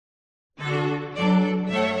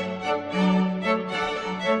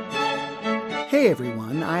Today,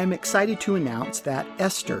 everyone, I am excited to announce that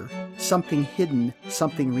Esther, Something Hidden,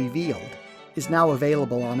 Something Revealed, is now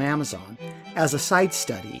available on Amazon as a side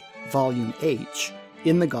study, Volume H,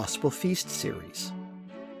 in the Gospel Feast series.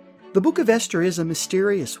 The book of Esther is a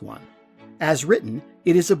mysterious one. As written,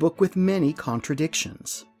 it is a book with many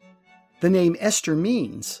contradictions. The name Esther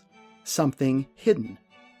means something hidden.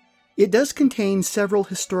 It does contain several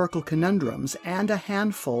historical conundrums and a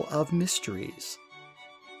handful of mysteries.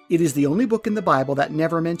 It is the only book in the Bible that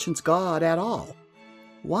never mentions God at all.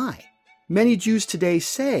 Why? Many Jews today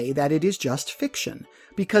say that it is just fiction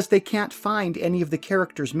because they can't find any of the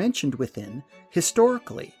characters mentioned within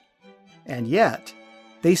historically. And yet,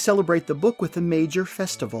 they celebrate the book with a major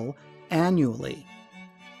festival annually.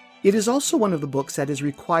 It is also one of the books that is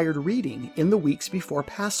required reading in the weeks before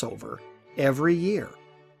Passover every year,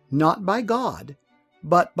 not by God,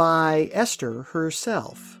 but by Esther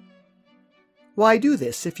herself. Why do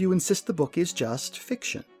this if you insist the book is just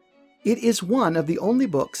fiction? It is one of the only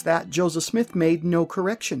books that Joseph Smith made no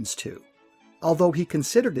corrections to, although he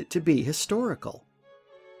considered it to be historical.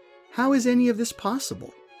 How is any of this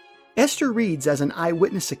possible? Esther reads as an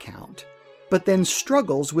eyewitness account, but then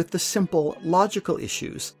struggles with the simple logical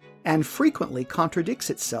issues and frequently contradicts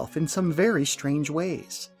itself in some very strange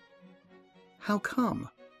ways. How come?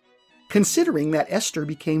 Considering that Esther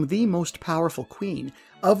became the most powerful queen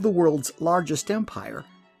of the world's largest empire,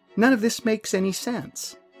 none of this makes any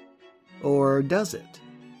sense. Or does it?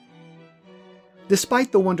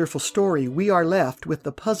 Despite the wonderful story, we are left with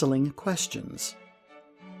the puzzling questions.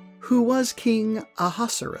 Who was King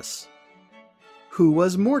Ahasuerus? Who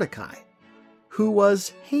was Mordecai? Who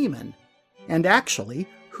was Haman? And actually,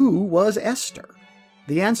 who was Esther?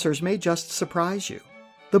 The answers may just surprise you.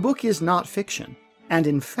 The book is not fiction, and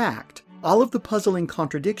in fact, all of the puzzling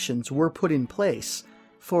contradictions were put in place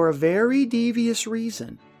for a very devious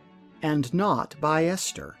reason, and not by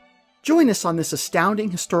Esther. Join us on this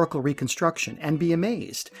astounding historical reconstruction and be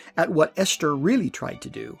amazed at what Esther really tried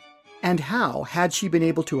to do, and how, had she been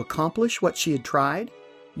able to accomplish what she had tried,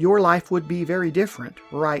 your life would be very different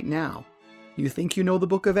right now. You think you know the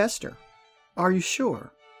book of Esther? Are you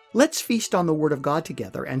sure? Let's feast on the Word of God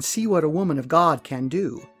together and see what a woman of God can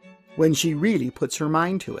do when she really puts her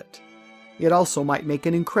mind to it. It also might make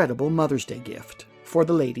an incredible Mother's Day gift for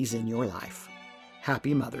the ladies in your life.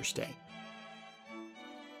 Happy Mother's Day.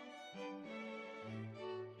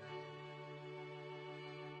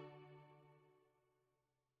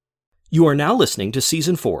 You are now listening to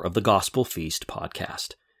Season 4 of the Gospel Feast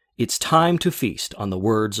podcast. It's time to feast on the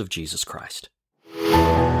words of Jesus Christ.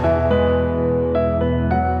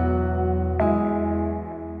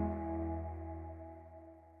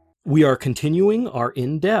 We are continuing our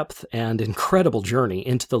in-depth and incredible journey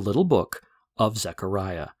into the little book of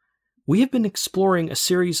Zechariah. We have been exploring a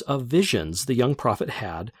series of visions the young prophet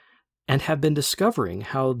had and have been discovering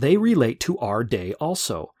how they relate to our day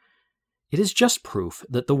also. It is just proof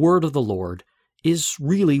that the word of the Lord is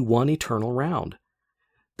really one eternal round.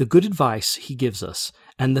 The good advice he gives us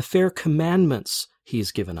and the fair commandments he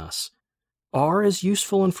has given us are as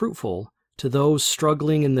useful and fruitful to those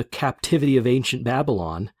struggling in the captivity of ancient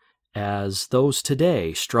Babylon as those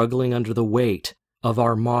today struggling under the weight of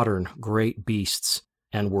our modern great beasts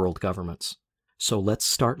and world governments. So let's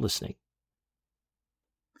start listening.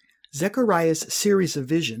 Zechariah's series of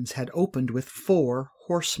visions had opened with 4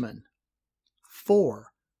 horsemen. 4.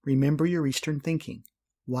 Remember your Eastern thinking.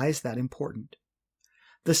 Why is that important?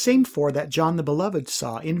 The same 4 that John the Beloved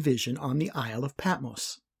saw in vision on the Isle of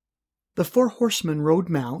Patmos. The 4 horsemen rode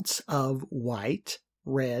mounts of white,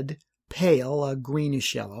 red, pale, a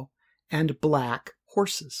greenish yellow, and black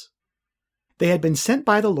horses. They had been sent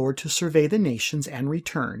by the Lord to survey the nations and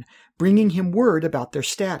return, bringing him word about their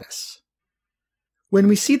status. When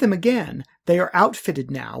we see them again, they are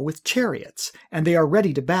outfitted now with chariots, and they are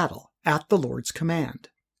ready to battle at the Lord's command.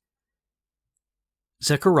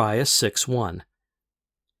 Zechariah 6:1.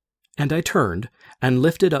 And I turned, and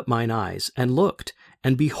lifted up mine eyes, and looked,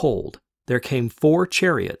 and behold, there came 4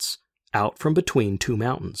 chariots out from between 2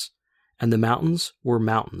 mountains, and the mountains were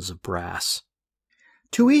mountains of brass.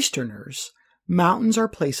 To Easterners, mountains are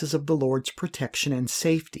places of the Lord's protection and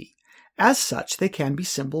safety. As such, they can be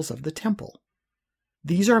symbols of the temple.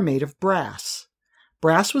 These are made of brass.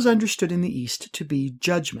 Brass was understood in the East to be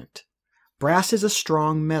judgment. Brass is a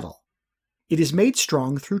strong metal. It is made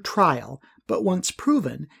strong through trial, but once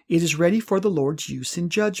proven, it is ready for the Lord's use in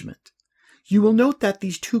judgment. You will note that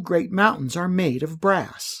these 2 great mountains are made of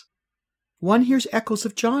brass. One hears echoes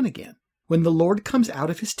of John again, when the Lord comes out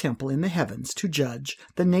of his temple in the heavens to judge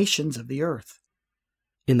the nations of the earth.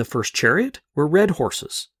 In the first chariot were red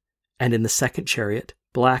horses, and in the second chariot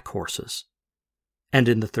black horses. And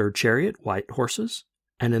in the third chariot, white horses,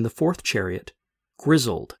 and in the fourth chariot,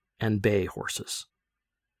 grizzled and bay horses.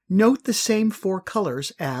 Note the same 4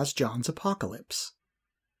 colors as John's Apocalypse.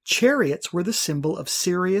 Chariots were the symbol of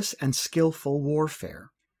serious and skillful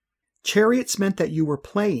warfare. Chariots meant that you were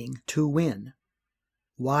playing to win.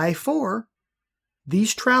 Why 4?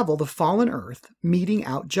 These travel the fallen earth, meting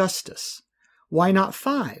out justice. Why not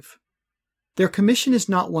 5? Their commission is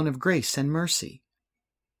not one of grace and mercy.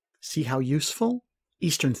 See how useful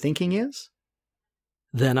Eastern thinking is?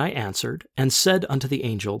 Then I answered and said unto the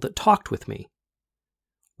angel that talked with me,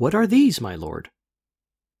 What are these, my Lord?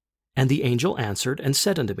 And the angel answered and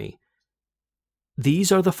said unto me,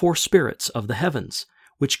 These are the 4 spirits of the heavens,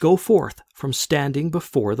 which go forth from standing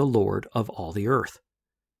before the Lord of all the earth.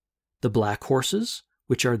 The black horses,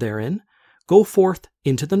 which are therein, go forth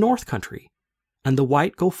into the north country, and the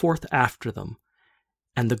white go forth after them,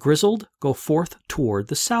 and the grizzled go forth toward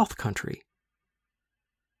the south country.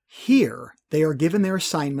 Here they are given their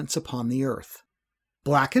assignments upon the earth.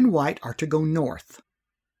 Black and white are to go north.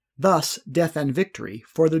 Thus death and victory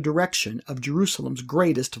for the direction of Jerusalem's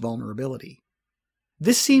greatest vulnerability.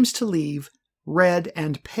 This seems to leave red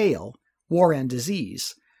and pale, war and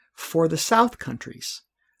disease, for the south countries,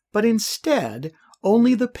 but instead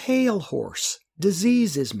only the pale horse,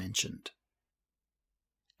 disease, is mentioned.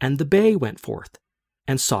 And the bay went forth,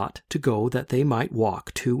 and sought to go that they might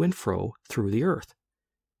walk to and fro through the earth.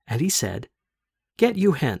 And he said, Get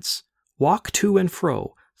you hence, walk to and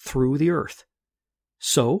fro through the earth.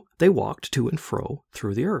 So they walked to and fro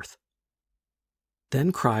through the earth.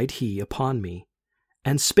 Then cried he upon me,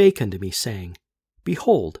 and spake unto me, saying,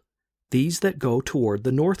 Behold, these that go toward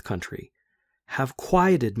the north country have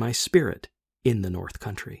quieted my spirit in the north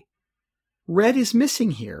country. Red is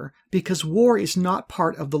missing here because war is not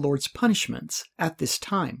part of the Lord's punishments at this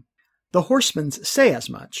time. The horsemen say as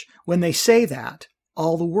much when they say that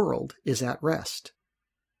all the world is at rest.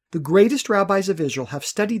 The greatest rabbis of Israel have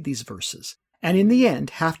studied these verses, and in the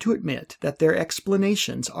end have to admit that their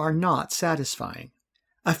explanations are not satisfying.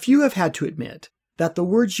 A few have had to admit that the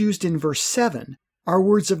words used in verse 7 are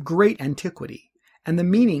words of great antiquity, and the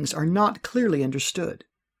meanings are not clearly understood.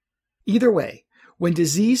 Either way, when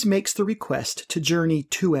disease makes the request to journey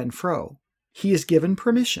to and fro, he is given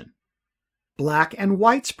permission. Black and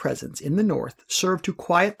white's presence in the north serve to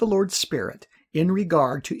quiet the Lord's Spirit in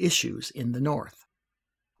regard to issues in the north.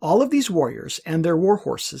 All of these warriors and their war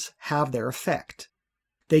horses have their effect.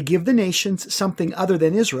 They give the nations something other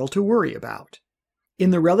than Israel to worry about.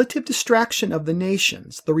 In the relative distraction of the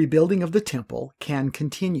nations, the rebuilding of the temple can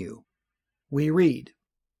continue. We read,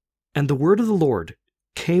 And the word of the Lord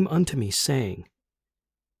came unto me, saying,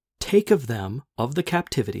 Take of them of the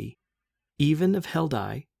captivity, even of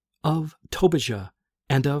Heldai, of Tobijah,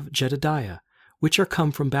 and of Jedediah, which are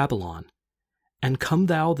come from Babylon, and come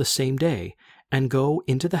thou the same day, and go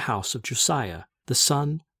into the house of Josiah, the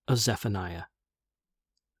son of Zephaniah.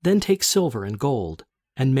 Then take silver and gold,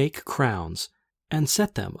 and make crowns, and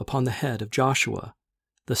set them upon the head of Joshua,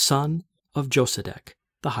 the son of Josedek,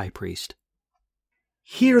 the high priest.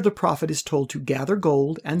 Here the prophet is told to gather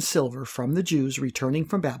gold and silver from the Jews returning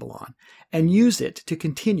from Babylon, and use it to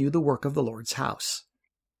continue the work of the Lord's house.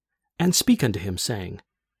 And speak unto him, saying,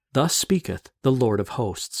 Thus speaketh the Lord of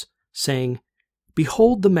hosts, saying,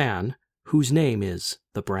 Behold the man whose name is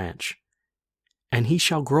the branch, and he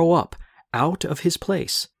shall grow up out of his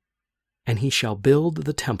place, and he shall build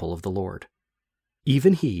the temple of the Lord.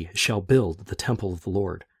 Even he shall build the temple of the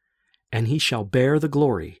Lord, and he shall bear the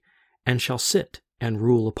glory, and shall sit and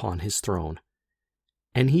rule upon his throne.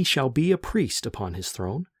 And he shall be a priest upon his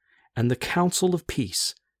throne, and the counsel of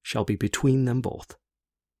peace shall be between them both.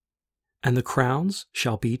 And the crowns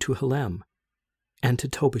shall be to Helem, and to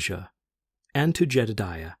Tobijah, and to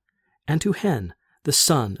Jedediah, and to Hen, the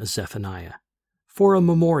son of Zephaniah, for a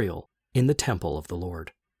memorial in the temple of the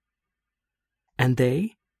Lord. And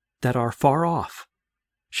they that are far off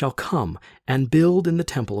shall come and build in the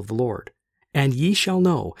temple of the Lord, and ye shall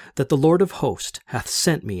know that the Lord of hosts hath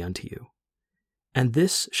sent me unto you. And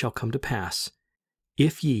this shall come to pass,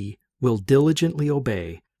 if ye will diligently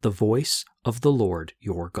obey the voice of the Lord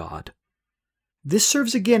your God. This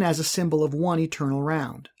serves again as a symbol of one eternal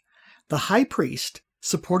round. The high priest,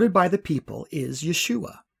 supported by the people, is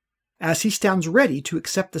Yeshua. As he stands ready to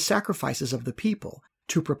accept the sacrifices of the people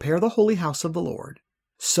to prepare the holy house of the Lord,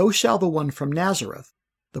 so shall the one from Nazareth,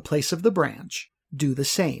 the place of the branch, do the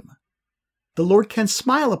same. The Lord can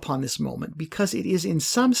smile upon this moment because it is in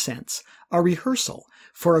some sense a rehearsal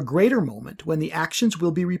for a greater moment when the actions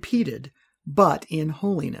will be repeated, but in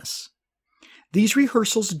holiness. These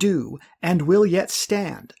rehearsals do and will yet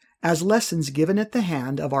stand as lessons given at the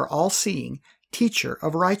hand of our all-seeing, teacher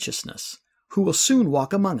of righteousness, who will soon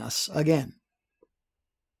walk among us again.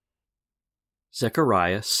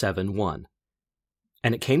 Zechariah 7:1.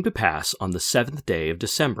 And it came to pass on the 7th day of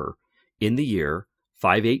December, in the year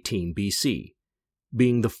 518 BC,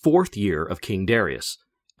 being the 4th year of King Darius,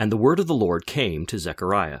 and the word of the Lord came to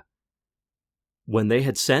Zechariah. When they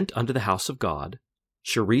had sent unto the house of God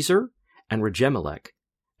Sherezer and Regemelech,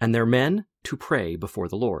 and their men to pray before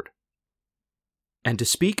the Lord, and to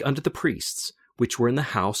speak unto the priests which were in the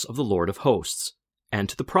house of the Lord of hosts, and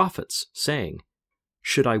to the prophets, saying,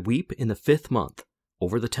 Should I weep in the 5th month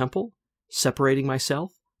over the temple, separating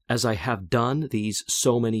myself, as I have done these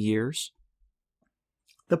so many years?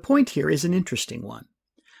 The point here is an interesting one,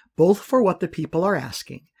 both for what the people are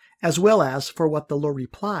asking, as well as for what the Lord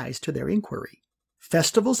replies to their inquiry.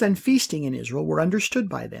 Festivals and feasting in Israel were understood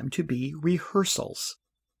by them to be rehearsals,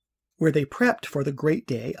 where they prepped for the great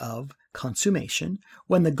day of consummation,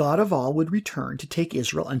 when the God of all would return to take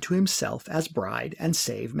Israel unto himself as bride and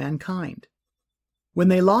save mankind. When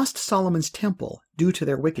they lost Solomon's temple due to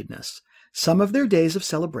their wickedness, some of their days of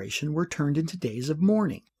celebration were turned into days of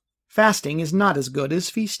mourning. Fasting is not as good as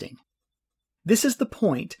feasting. This is the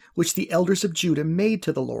point which the elders of Judah made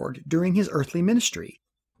to the Lord during his earthly ministry,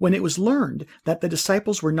 when it was learned that the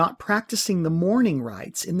disciples were not practicing the mourning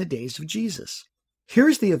rites in the days of Jesus. Here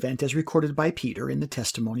is the event as recorded by Peter in the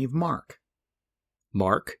testimony of Mark.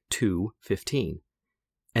 Mark 2:15.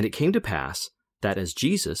 And it came to pass that as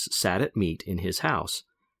Jesus sat at meat in his house,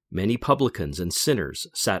 many publicans and sinners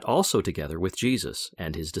sat also together with Jesus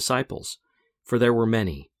and his disciples, for there were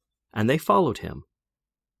many, and they followed him.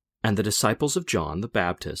 And the disciples of John the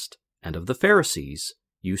Baptist and of the Pharisees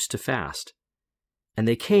used to fast. And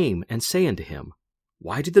they came and say unto him,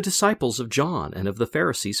 Why do the disciples of John and of the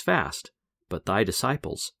Pharisees fast, but thy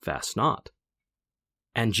disciples fast not?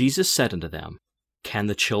 And Jesus said unto them, Can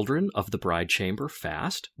the children of the bride chamber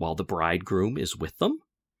fast while the bridegroom is with them?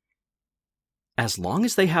 As long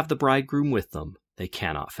as they have the bridegroom with them, they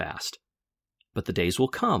cannot fast. But the days will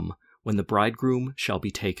come when the bridegroom shall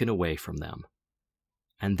be taken away from them,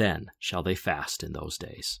 and then shall they fast in those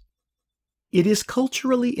days. It is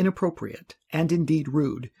culturally inappropriate, and indeed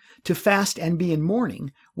rude, to fast and be in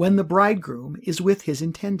mourning when the bridegroom is with his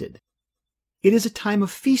intended. It is a time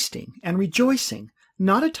of feasting and rejoicing,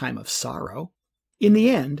 not a time of sorrow. In the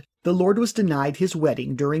end, the Lord was denied his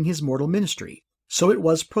wedding during his mortal ministry, so it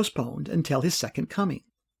was postponed until his second coming.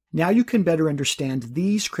 Now you can better understand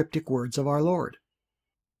these cryptic words of our Lord.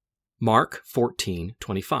 Mark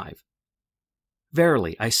 14:25.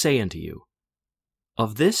 Verily I say unto you,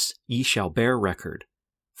 of this ye shall bear record,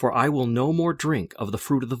 for I will no more drink of the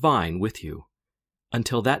fruit of the vine with you,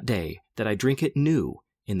 until that day that I drink it new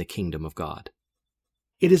in the kingdom of God.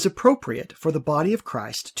 It is appropriate for the body of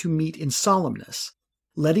Christ to meet in solemnness,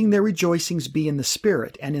 letting their rejoicings be in the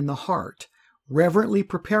spirit and in the heart, reverently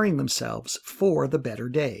preparing themselves for the better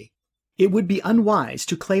day. It would be unwise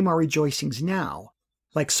to claim our rejoicings now,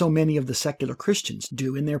 like so many of the secular Christians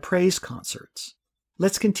do in their praise concerts.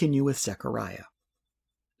 Let's continue with Zechariah.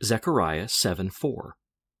 Zechariah 7:4.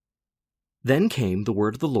 Then came the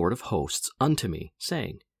word of the Lord of hosts unto me,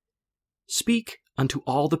 saying, Speak unto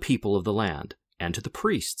all the people of the land, and to the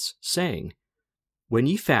priests, saying, When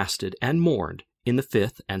ye fasted and mourned in the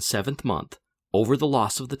 5th and 7th month over the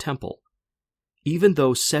loss of the temple, even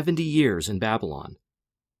those 70 years in Babylon,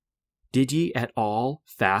 did ye at all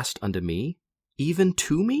fast unto me, even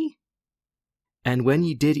to me? And when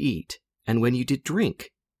ye did eat, and when ye did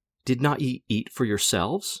drink, did not ye eat for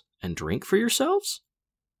yourselves, and drink for yourselves?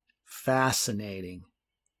 Fascinating.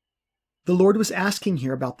 The Lord was asking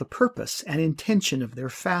here about the purpose and intention of their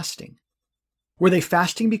fasting. Were they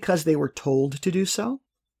fasting because they were told to do so?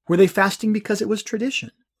 Were they fasting because it was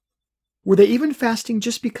tradition? Were they even fasting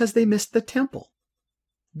just because they missed the temple?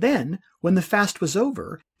 Then, when the fast was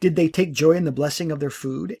over, did they take joy in the blessing of their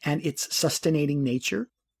food and its sustaining nature,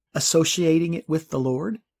 associating it with the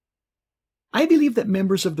Lord? I believe that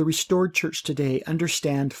members of the restored church today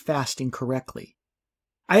understand fasting correctly.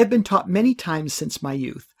 I have been taught many times since my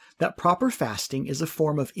youth that proper fasting is a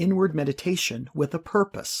form of inward meditation with a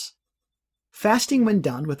purpose. Fasting, when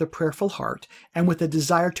done with a prayerful heart and with a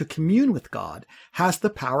desire to commune with God, has the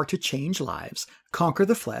power to change lives, conquer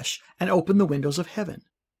the flesh, and open the windows of heaven.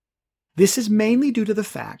 This is mainly due to the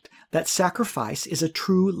fact that sacrifice is a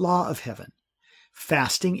true law of heaven.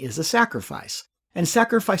 Fasting is a sacrifice, and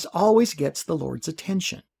sacrifice always gets the Lord's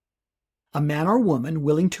attention. A man or woman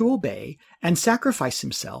willing to obey and sacrifice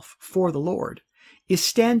himself for the Lord is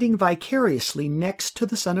standing vicariously next to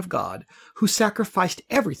the Son of God, who sacrificed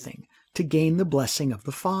everything to gain the blessing of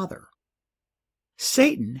the Father.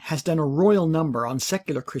 Satan has done a royal number on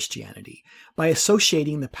secular Christianity by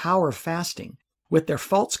associating the power of fasting with their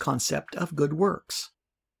false concept of good works.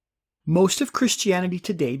 Most of Christianity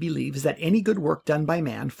today believes that any good work done by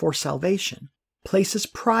man for salvation places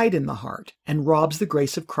pride in the heart and robs the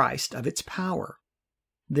grace of Christ of its power.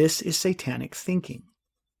 This is satanic thinking.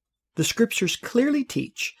 The Scriptures clearly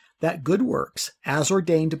teach that good works, as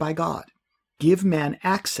ordained by God, give man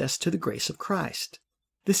access to the grace of Christ.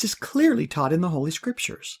 This is clearly taught in the Holy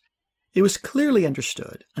Scriptures. It was clearly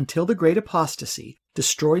understood until the great apostasy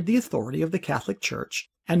destroyed the authority of the Catholic Church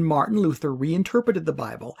and Martin Luther reinterpreted the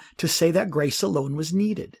Bible to say that grace alone was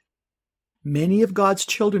needed. Many of God's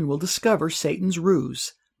children will discover Satan's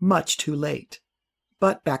ruse much too late.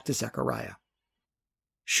 But back to Zechariah.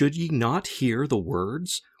 Should ye not hear the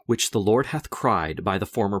words which the Lord hath cried by the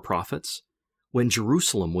former prophets, when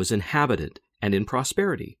Jerusalem was inhabited and in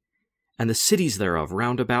prosperity, and the cities thereof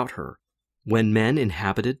round about her, when men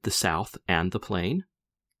inhabited the south and the plain?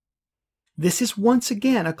 This is once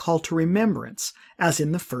again a call to remembrance, as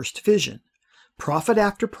in the first vision. Prophet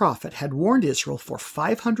after prophet had warned Israel for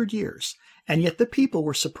 500 years, and yet the people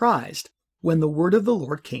were surprised when the word of the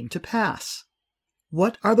Lord came to pass.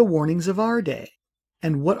 What are the warnings of our day,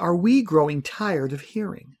 and what are we growing tired of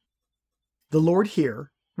hearing? The Lord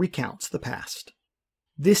here recounts the past.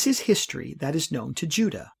 This is history that is known to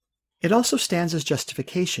Judah. It also stands as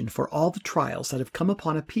justification for all the trials that have come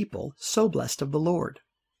upon a people so blessed of the Lord.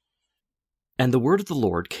 And the word of the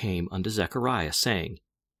Lord came unto Zechariah, saying,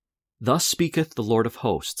 Thus speaketh the Lord of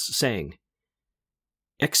hosts, saying,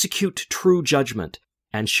 Execute true judgment,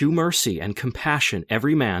 and shew mercy and compassion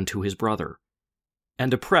every man to his brother.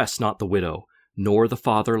 And oppress not the widow, nor the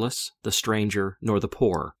fatherless, the stranger, nor the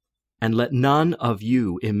poor, and let none of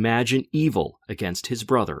you imagine evil against his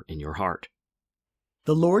brother in your heart.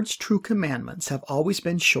 The Lord's true commandments have always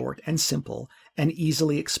been short and simple and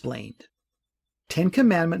easily explained. 10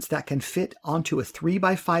 commandments that can fit onto a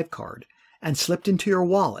 3x5 card and slipped into your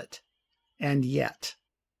wallet, and yet.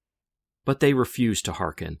 But they refused to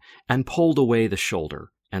hearken, and pulled away the shoulder,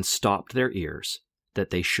 and stopped their ears, that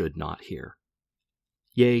they should not hear.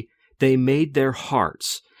 Yea, they made their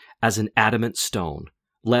hearts as an adamant stone,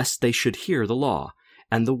 lest they should hear the law,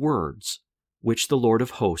 and the words, which the Lord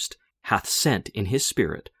of hosts hath sent in his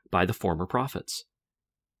Spirit by the former prophets.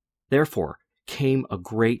 Therefore came a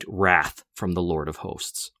great wrath from the Lord of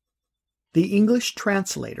hosts. The English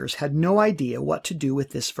translators had no idea what to do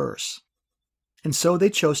with this verse, and so they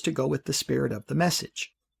chose to go with the spirit of the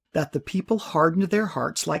message, that the people hardened their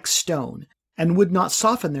hearts like stone and would not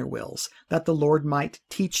soften their wills, that the Lord might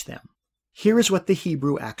teach them. Here is what the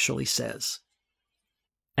Hebrew actually says.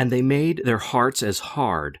 And they made their hearts as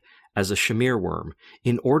hard as a shamir worm,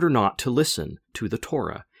 in order not to listen to the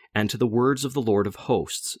Torah and to the words of the Lord of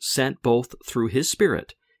hosts, sent both through his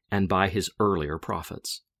Spirit and by his earlier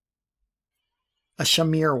prophets. A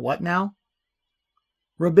shamir what now?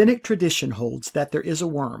 Rabbinic tradition holds that there is a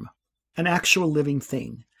worm, an actual living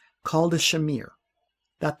thing, called a shamir,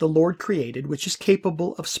 that the Lord created, which is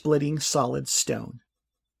capable of splitting solid stone.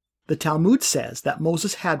 The Talmud says that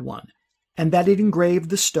Moses had one, and that it engraved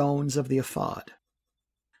the stones of the ephod.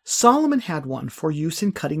 Solomon had one for use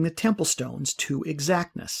in cutting the temple stones to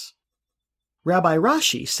exactness. Rabbi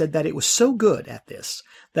Rashi said that it was so good at this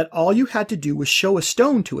that all you had to do was show a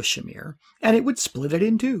stone to a shamir, and it would split it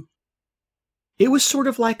in two. It was sort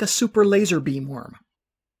of like a super laser beam worm.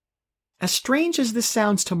 As strange as this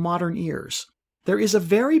sounds to modern ears, there is a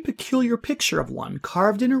very peculiar picture of one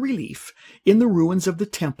carved in a relief in the ruins of the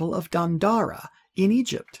Temple of Dendera in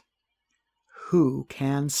Egypt. Who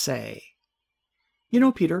can say? You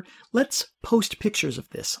know, Peter, let's post pictures of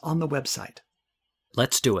this on the website.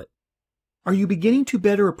 Let's do it. Are you beginning to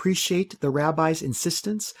better appreciate the rabbi's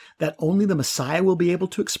insistence that only the Messiah will be able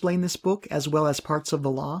to explain this book as well as parts of the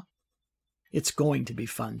law? It's going to be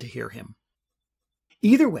fun to hear him.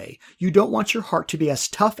 Either way, you don't want your heart to be as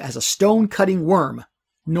tough as a stone-cutting worm,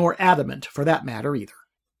 nor adamant for that matter either.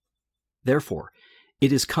 Therefore,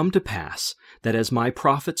 it is come to pass that as my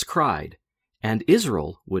prophets cried, and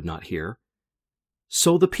Israel would not hear,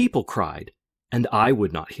 so the people cried, and I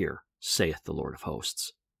would not hear, saith the Lord of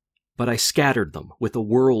hosts. But I scattered them with a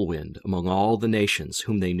whirlwind among all the nations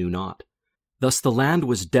whom they knew not. Thus the land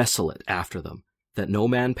was desolate after them, that no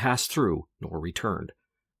man passed through nor returned.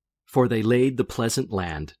 For they laid the pleasant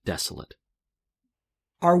land desolate.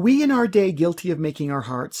 Are we in our day guilty of making our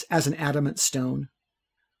hearts as an adamant stone?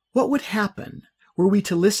 What would happen were we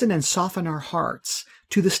to listen and soften our hearts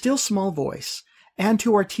to the still small voice and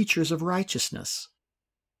to our teachers of righteousness?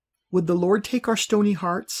 Would the Lord take our stony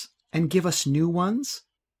hearts and give us new ones?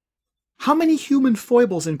 How many human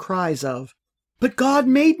foibles and cries of, "But God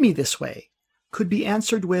made me this way," could be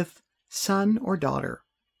answered with, "Son or daughter,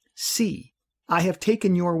 see, I have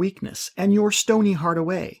taken your weakness and your stony heart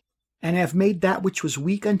away, and have made that which was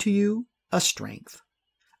weak unto you a strength.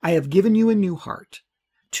 I have given you a new heart,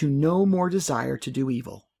 to no more desire to do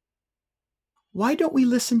evil." Why don't we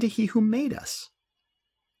listen to He who made us?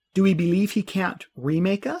 Do we believe He can't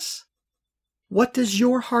remake us? What does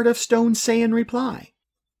your heart of stone say in reply?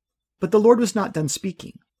 But the Lord was not done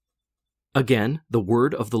speaking. Again, the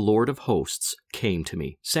word of the Lord of hosts came to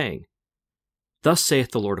me, saying, Thus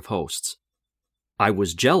saith the Lord of hosts, I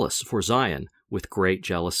was jealous for Zion with great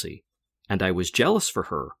jealousy, and I was jealous for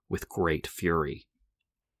her with great fury.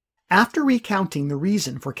 After recounting the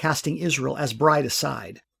reason for casting Israel as bride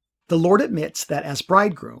aside, the Lord admits that as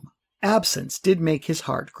bridegroom, absence did make his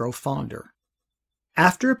heart grow fonder.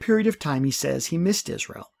 After a period of time, he says he missed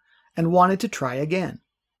Israel and wanted to try again.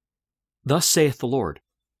 Thus saith the Lord,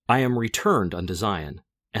 I am returned unto Zion,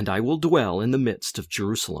 and I will dwell in the midst of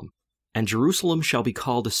Jerusalem, and Jerusalem shall be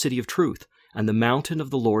called a city of truth, and the mountain of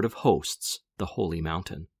the Lord of hosts, the holy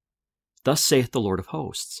mountain. Thus saith the Lord of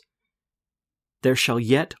hosts, There shall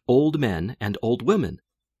yet old men and old women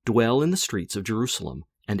dwell in the streets of Jerusalem,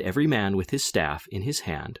 and every man with his staff in his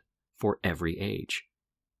hand, for every age.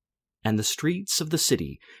 And the streets of the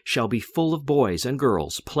city shall be full of boys and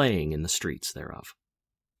girls playing in the streets thereof.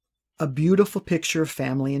 A beautiful picture of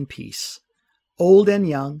family and peace. Old and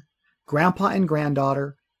young, grandpa and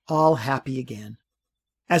granddaughter, all happy again.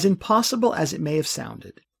 As impossible as it may have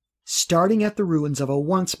sounded, starting at the ruins of a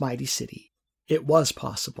once mighty city, it was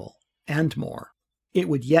possible, and more. It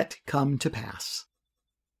would yet come to pass.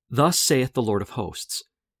 Thus saith the Lord of hosts,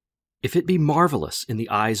 If it be marvelous in the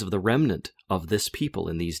eyes of the remnant of this people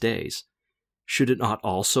in these days, should it not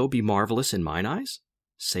also be marvelous in mine eyes?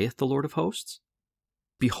 Saith the Lord of hosts.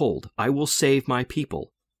 Behold, I will save my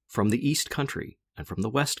people from the east country and from the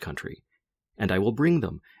west country, and I will bring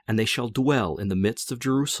them, and they shall dwell in the midst of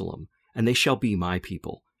Jerusalem, and they shall be my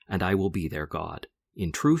people, and I will be their God,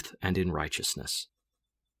 in truth and in righteousness.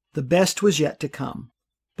 The best was yet to come,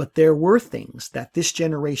 but there were things that this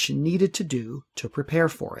generation needed to do to prepare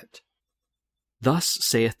for it. Thus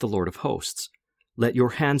saith the Lord of hosts, Let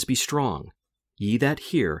your hands be strong, ye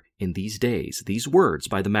that hear in these days these words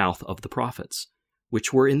by the mouth of the prophets,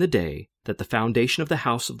 which were in the day that the foundation of the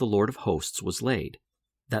house of the Lord of hosts was laid,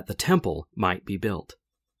 that the temple might be built.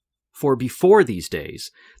 For before these days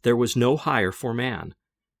there was no hire for man,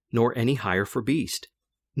 nor any hire for beast,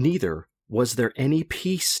 neither was there any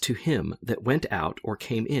peace to him that went out or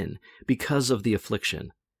came in, because of the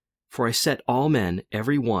affliction. For I set all men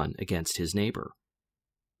every one against his neighbor.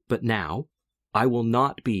 But now I will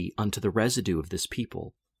not be unto the residue of this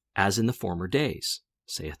people, as in the former days,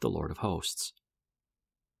 saith the Lord of hosts.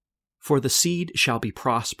 For the seed shall be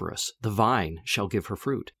prosperous, the vine shall give her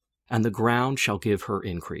fruit, and the ground shall give her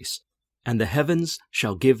increase, and the heavens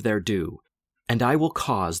shall give their dew, and I will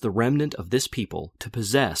cause the remnant of this people to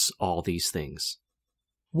possess all these things.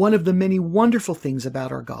 One of the many wonderful things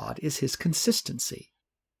about our God is his consistency.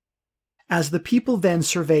 As the people then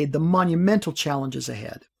surveyed the monumental challenges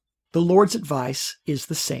ahead, the Lord's advice is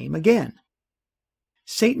the same again.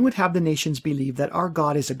 Satan would have the nations believe that our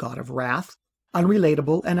God is a God of wrath,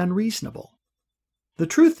 unrelatable and unreasonable. The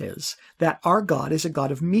truth is that our God is a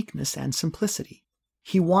God of meekness and simplicity.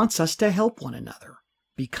 He wants us to help one another,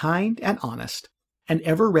 be kind and honest, and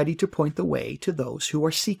ever ready to point the way to those who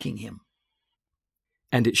are seeking him.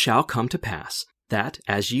 And it shall come to pass that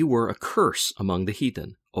as ye were a curse among the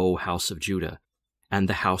heathen, O house of Judah, and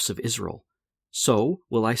the house of Israel, so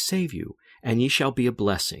will I save you, and ye shall be a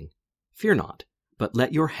blessing. Fear not, but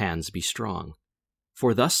let your hands be strong.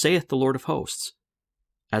 For thus saith the Lord of hosts,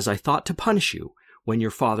 As I thought to punish you, when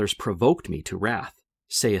your fathers provoked me to wrath,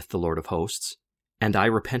 saith the Lord of hosts, and I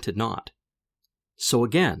repented not, so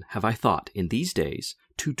again have I thought in these days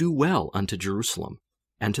to do well unto Jerusalem,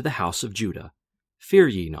 and to the house of Judah. Fear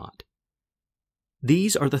ye not.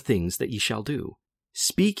 These are the things that ye shall do.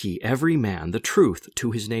 Speak ye every man the truth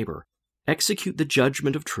to his neighbor. Execute the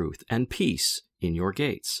judgment of truth and peace in your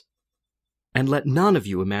gates. And let none of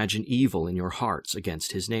you imagine evil in your hearts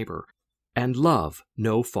against his neighbor, and love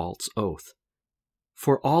no false oath.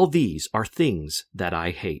 For all these are things that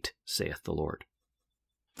I hate, saith the Lord.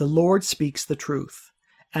 The Lord speaks the truth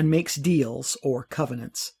and makes deals or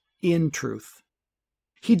covenants in truth.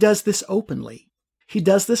 He does this openly. He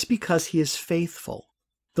does this because he is faithful.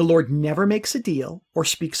 The Lord never makes a deal or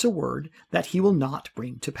speaks a word that he will not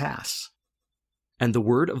bring to pass. And the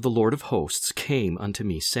word of the Lord of hosts came unto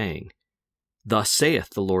me, saying, Thus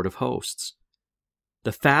saith the Lord of hosts,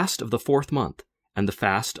 The fast of the 4th month, and the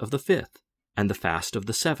fast of the 5th, and the fast of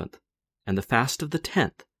the 7th, and the fast of the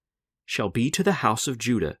 10th shall be to the house of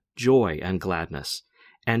Judah joy and gladness,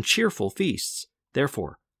 and cheerful feasts.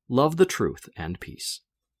 Therefore, love the truth and peace.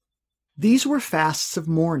 These were fasts of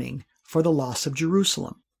mourning for the loss of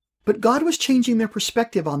Jerusalem, but God was changing their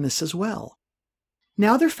perspective on this as well.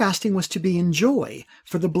 Now their fasting was to be in joy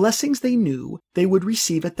for the blessings they knew they would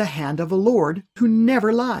receive at the hand of a Lord who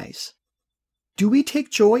never lies. Do we take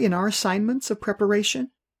joy in our assignments of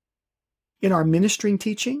preparation? In our ministering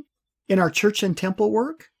teaching? In our church and temple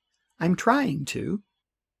work? I'm trying to.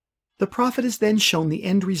 The prophet is then shown the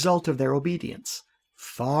end result of their obedience,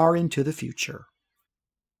 far into the future.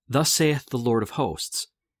 Thus saith the Lord of hosts,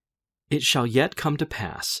 It shall yet come to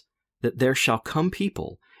pass that there shall come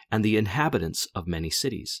people and the inhabitants of many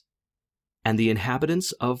cities. And the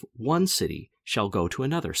inhabitants of one city shall go to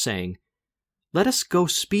another, saying, Let us go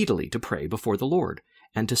speedily to pray before the Lord,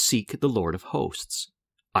 and to seek the Lord of hosts.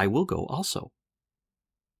 I will go also.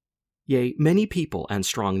 Yea, many people and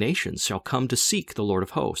strong nations shall come to seek the Lord of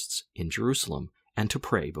hosts in Jerusalem, and to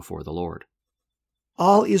pray before the Lord.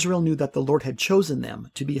 All Israel knew that the Lord had chosen them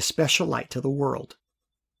to be a special light to the world.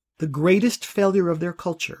 The greatest failure of their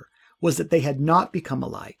culture was that they had not become a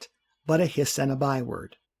light, but a hiss and a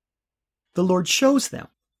byword. The Lord shows them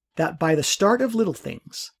that by the start of little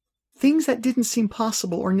things, things that didn't seem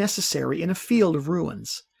possible or necessary in a field of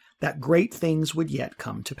ruins, that great things would yet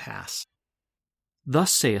come to pass.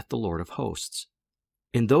 Thus saith the Lord of hosts,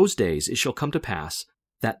 In those days it shall come to pass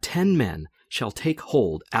that 10 men shall take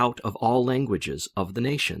hold out of all languages of the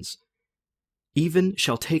nations, even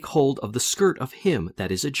shall take hold of the skirt of him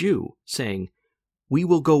that is a Jew, saying, We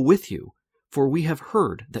will go with you, for we have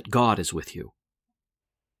heard that God is with you.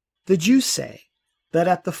 The Jews say that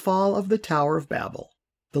at the fall of the Tower of Babel,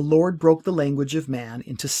 the Lord broke the language of man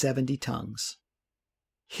into 70 tongues.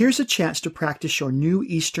 Here's a chance to practice your new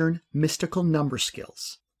Eastern mystical number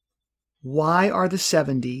skills. Why are the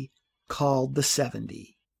 70 called the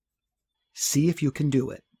 70? See if you can do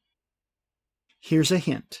it. Here's a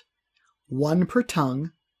hint. 1 per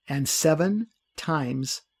tongue and 7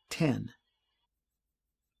 times 10.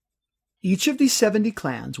 Each of these 70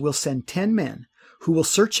 clans will send 10 men who will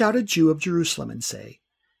search out a Jew of Jerusalem and say,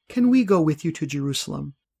 Can we go with you to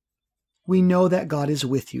Jerusalem? We know that God is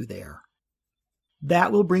with you there.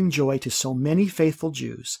 That will bring joy to so many faithful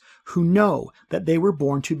Jews who know that they were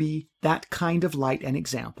born to be that kind of light and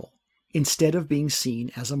example, instead of being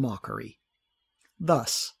seen as a mockery.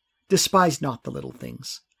 Thus, despise not the little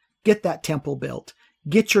things. Get that temple built.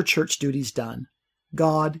 Get your church duties done.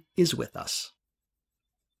 God is with us.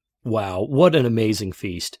 Wow, what an amazing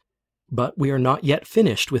feast. But we are not yet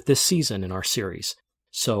finished with this season in our series.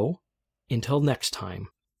 So, until next time,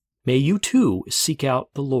 may you too seek out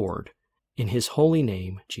the Lord. In his holy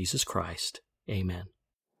name, Jesus Christ. Amen.